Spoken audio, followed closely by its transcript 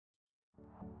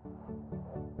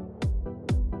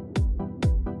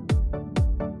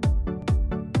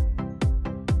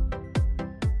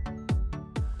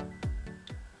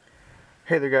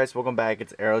Hey there guys, welcome back.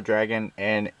 It's Arrow Dragon,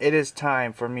 and it is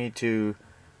time for me to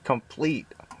complete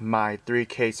my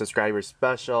 3K subscriber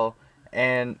special,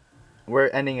 and we're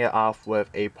ending it off with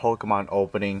a Pokemon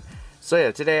opening. So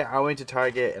yeah, today I went to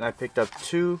Target and I picked up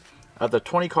 2 of the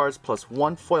 20 cards plus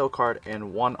 1 foil card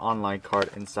and 1 online card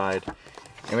inside.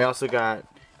 And we also got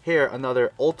here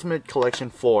another Ultimate Collection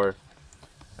 4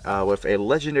 with a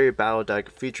legendary battle deck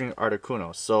featuring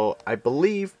Articuno. So I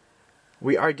believe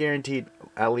we are guaranteed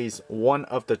at least one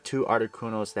of the 2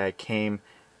 Articunos that came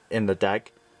in the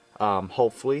deck,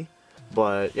 hopefully.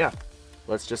 But yeah,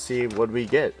 let's just see what we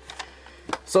get.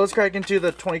 So let's crack into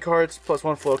the 20 cards plus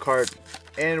 1 foil card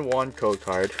and 1 code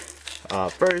card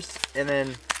first, and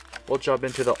then we'll jump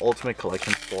into the Ultimate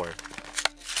Collection 4.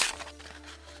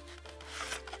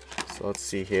 So let's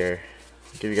see here.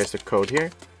 I'll give you guys the code here.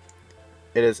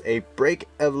 It is a Break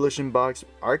Evolution Box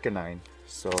Arcanine.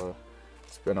 So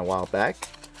it's been a while back.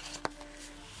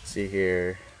 Let's see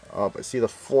here. Oh, but see the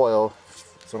foil.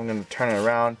 So I'm going to turn it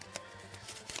around.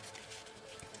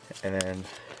 And then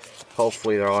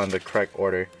hopefully they're all in the correct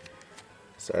order.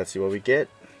 So let's see what we get.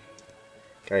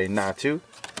 Got a Natu.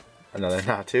 Another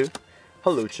Natu.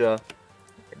 Hawlucha.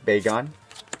 Bagon.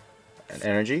 An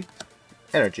Energy.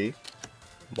 Energy.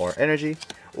 More Energy.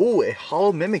 Ooh, a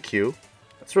Holo Mimikyu.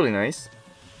 That's really nice.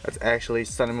 That's actually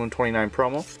Sun and Moon 29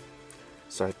 promo.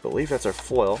 So I believe that's our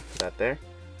foil for that there.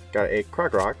 Got a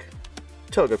Krokorok,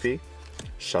 Togepi,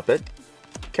 Shuppet,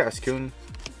 Cascoon,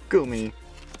 Gumi,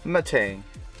 Matang,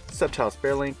 Sceptile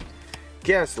Spearlink,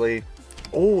 Ghastly.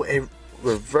 Oh, a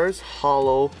Reverse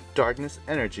Holo Darkness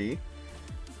Energy.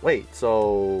 Wait,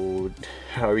 so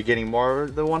are we getting more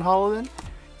than 1 holo then?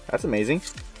 That's amazing.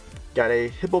 Got a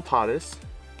Hippopotas,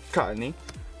 Cottony,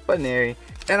 Baneri,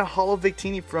 and a Holo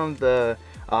Victini from the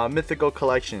Mythical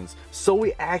Collections. So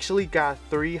we actually got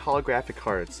 3 holographic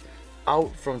cards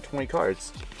out from 20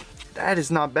 cards. That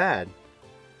is not bad.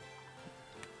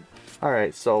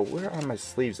 Alright, so where are my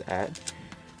sleeves at?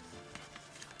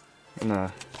 I'm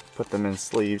gonna put them in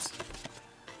sleeves.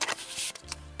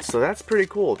 So that's pretty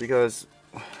cool because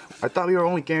I thought we were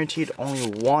only guaranteed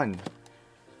only 1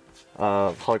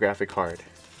 holographic card.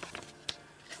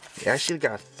 We actually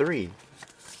got 3.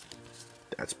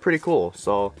 That's pretty cool.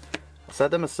 So I'll set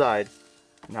them aside.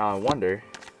 Now I wonder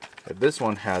if this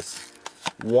one has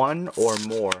 1 or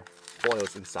more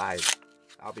foils inside.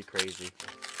 That'll be crazy.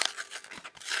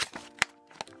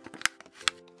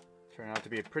 Turned out to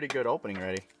be a pretty good opening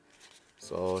already.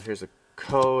 So here's a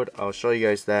code. I'll show you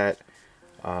guys that.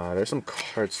 There's some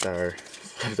cards that are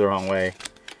flipped the wrong way.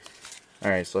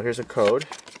 Alright, so here's a code.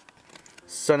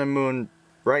 Sun and Moon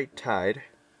Bright Tide.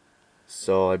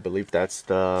 So I believe that's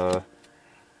the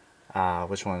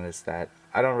which one is that?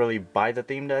 I don't really buy the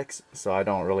theme decks, so I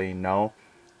don't really know.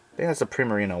 I think that's the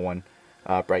Primarina one,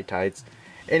 Bright Tides.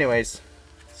 Anyways,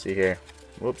 see here.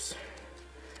 Whoops.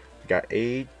 We got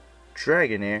a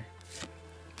Dragonair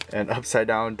and Upside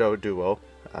Down Doduo.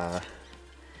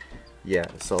 Yeah,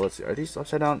 so let's see. Are these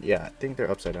upside down? Yeah, I think they're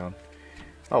upside down.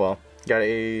 Oh well. Got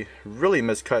a really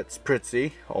miscut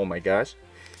Spritzy. Oh my gosh.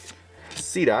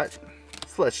 Seedot.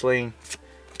 Fletchling.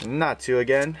 Natu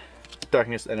again.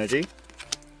 Darkness Energy.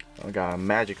 I got a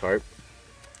Magikarp.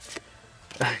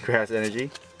 Grass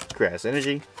Energy. Grass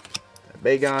Energy.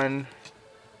 Bagon.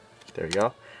 There we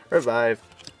go. Revive.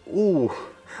 Ooh.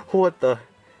 What the?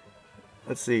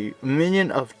 Let's see.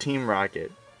 Minion of Team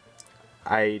Rocket.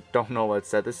 I don't know what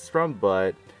set this is from,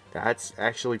 but that's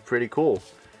actually pretty cool.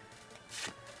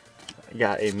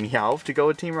 Got a Meowth to go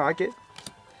with Team Rocket.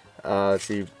 Let's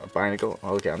see. A Binacle.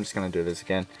 Okay, I'm just going to do this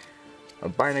again. A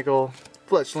Binacle.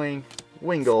 Fletchling.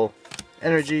 Wingull,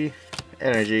 Energy,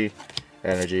 Energy,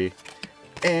 Energy,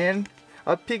 and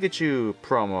a Pikachu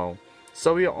promo.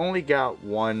 So we only got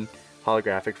 1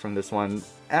 holographic from this one,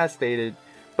 as stated,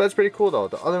 but it's pretty cool though.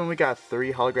 The other one we got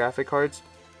 3 holographic cards,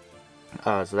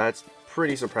 so that's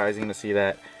pretty surprising to see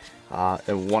that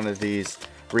in one of these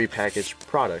repackaged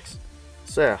products.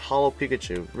 So yeah, Holo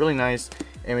Pikachu, really nice,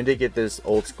 and we did get this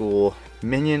old school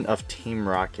Minion of Team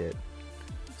Rocket.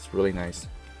 It's really nice.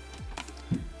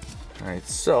 Alright,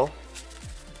 so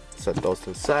set those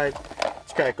to the side.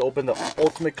 Let's crack open the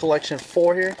Ultimate Collection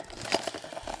 4 here.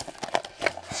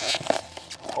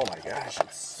 Oh my gosh,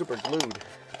 it's super glued.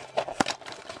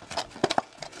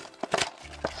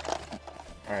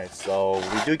 Alright, so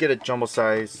we do get a jumbo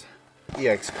size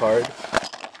EX card.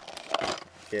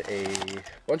 Get a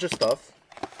bunch of stuff.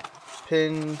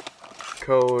 Pin,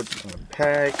 code, and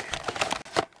pack.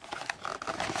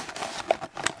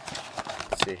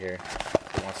 Let's see here.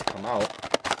 Wants to come out.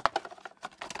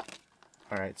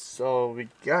 Alright, so we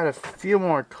got a few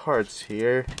more cards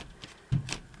here.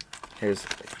 Here's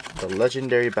the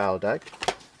Legendary Battle Deck.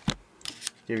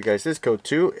 give you guys this code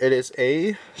too. It is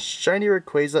a Shiny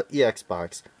Rayquaza EX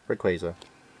box. Rayquaza.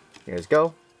 Here you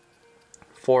go.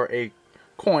 For a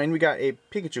coin, we got a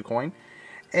Pikachu coin.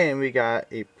 And we got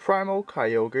a Primal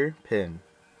Kyogre pin.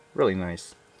 Really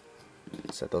nice.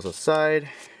 Set those aside.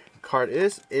 Card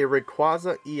is a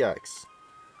Rayquaza EX.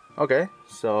 Okay,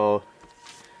 so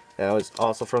that was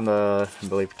also from the, I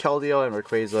believe, Keldeo and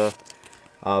Rayquaza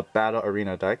Battle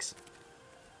Arena decks.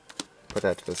 Put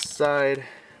that to the side.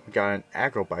 We got an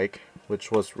Aggro Bike,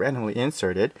 which was randomly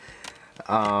inserted.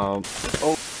 Oh,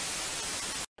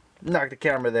 knocked the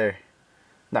camera there.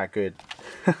 Not good.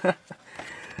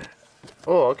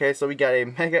 Oh, okay, so we got a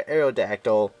Mega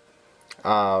Aerodactyl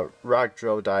Rock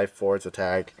Drill Dive Force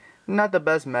Attack. Not the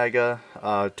best Mega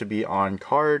to be on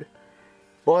card,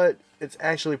 but it's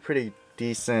actually pretty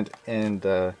decent in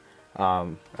the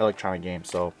electronic game.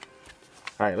 So,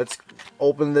 alright, let's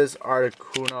open this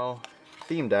Articuno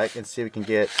theme deck and see if we can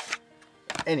get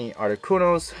any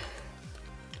Articunos.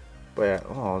 But yeah,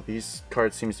 oh, these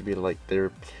cards seems to be like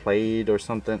they're played or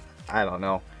something. I don't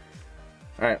know.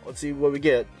 Alright, let's see what we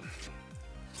get.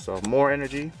 So more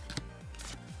energy,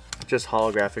 just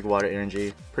holographic water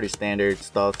energy, pretty standard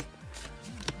stuff.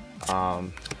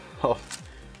 Oh,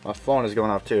 my phone is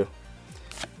going off too.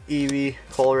 Eevee,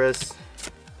 Colress,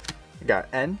 we got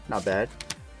N, not bad.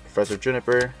 Professor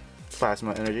Juniper,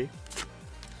 Plasma Energy.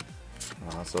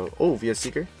 Oh, Via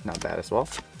Seeker, not bad as well.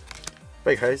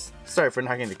 Wait guys, sorry for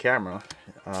knocking the camera.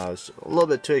 I was a little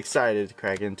bit too excited to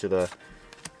crack into the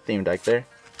theme deck there.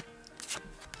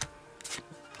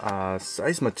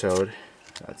 Seismitoad,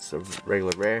 that's a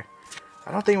regular rare.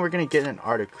 I don't think we're gonna get an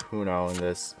Articuno in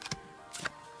this.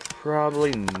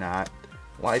 Probably not.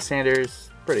 Lysander's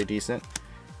pretty decent.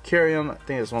 Kyurem, I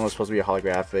think this one was supposed to be a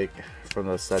holographic from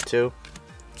the set too.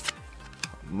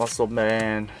 Muscle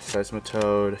Man,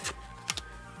 Seismitoad,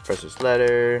 Professor's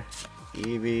Letter,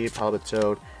 Eevee,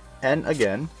 Palpitoad, and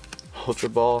again, Ultra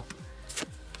Ball,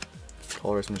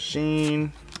 Colress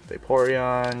Machine,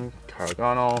 Vaporeon,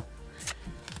 Caragonal.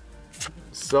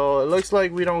 So it looks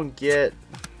like we don't get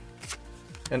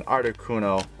an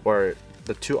Articuno, or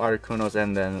the two Articunos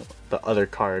and then the other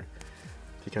card,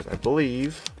 because I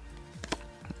believe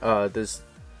this,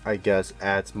 I guess,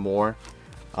 adds more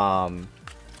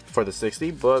for the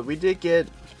 60, but we did get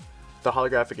the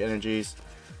holographic energies,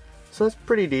 so it's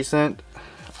pretty decent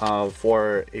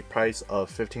for a price of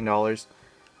 $15,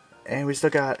 and we still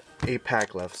got a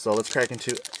pack left. So let's crack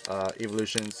into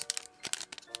evolutions.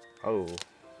 Oh,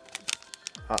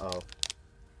 uh-oh.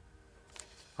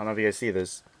 I don't know if you guys see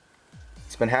this.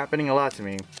 It's been happening a lot to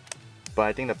me, but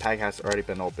I think the pack has already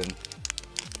been opened.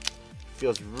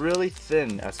 Feels really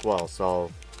thin as well,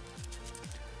 so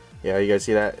yeah, you guys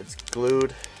see that? It's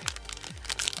glued.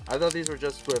 I thought these were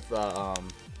just with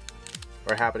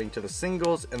or happening to the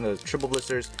singles and the triple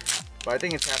blisters, but I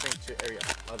think it's happening to every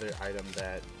other item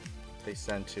that they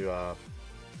send to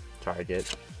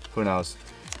Target. Who knows?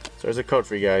 So there's a code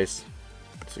for you guys.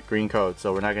 It's a green code,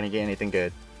 so we're not gonna get anything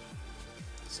good.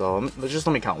 So just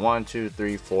let me count. 1, 2,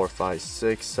 3, 4, 5,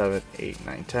 6, 7, 8,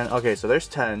 9, 10. Okay, so there's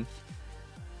 10.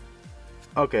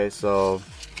 Okay, so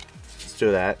let's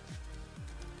do that.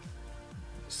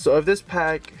 So if this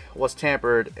pack was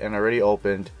tampered and already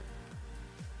opened,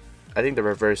 I think the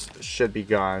reverse should be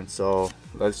gone. So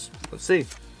let's see.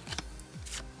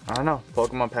 I don't know.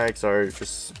 Pokemon packs are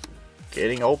just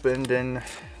getting opened and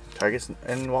Target's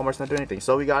and Walmart's not doing anything.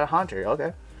 So we got a Haunter.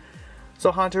 Okay.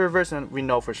 So Haunter reverse, and we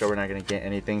know for sure we're not gonna get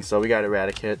anything. So we got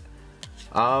Eradicate.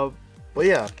 But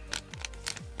yeah,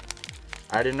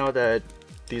 I didn't know that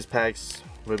these packs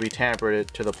would be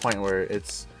tampered to the point where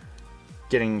it's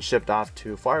getting shipped off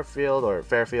to Farfield or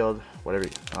Fairfield, whatever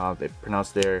they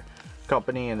pronounce their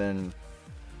company, and then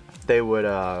they would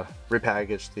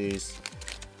repackage these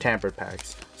tampered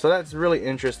packs. So that's really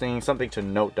interesting, something to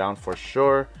note down for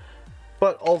sure.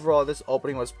 But overall, this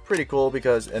opening was pretty cool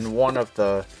because in one of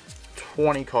the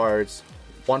 20 cards,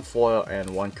 1 foil and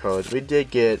 1 code, we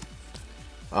did get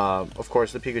of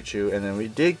course the Pikachu, and then we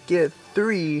did get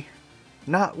 3,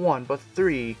 not 1 but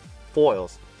 3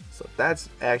 foils. So that's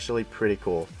actually pretty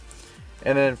cool.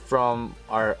 And then from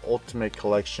our Ultimate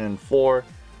Collection 4,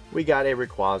 we got a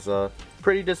Rayquaza.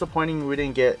 Pretty disappointing we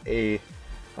didn't get a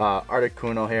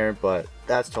Articuno here, but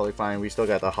that's totally fine. We still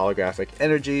got the holographic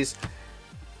energies.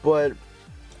 But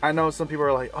I know some people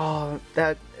are like, oh,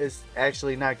 that is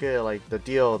actually not good, like the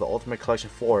deal, the Ultimate Collection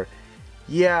 4.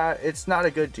 Yeah, it's not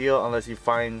a good deal unless you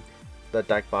find the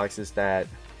deck boxes that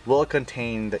will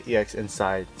contain the EX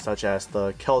inside, such as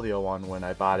the Keldeo one. When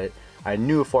I bought it, I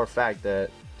knew for a fact that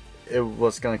it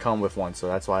was going to come with one, so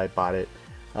that's why I bought it.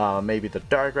 Maybe the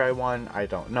Darkrai one, I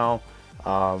don't know.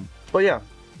 But yeah,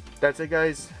 that's it,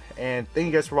 guys. And thank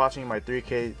you guys for watching my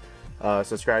 3K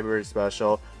subscriber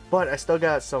special. But I still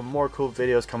got some more cool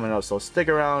videos coming up, so stick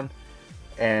around,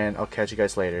 and I'll catch you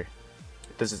guys later.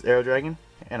 This is Aero Dragon,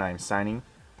 and I'm signing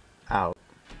out.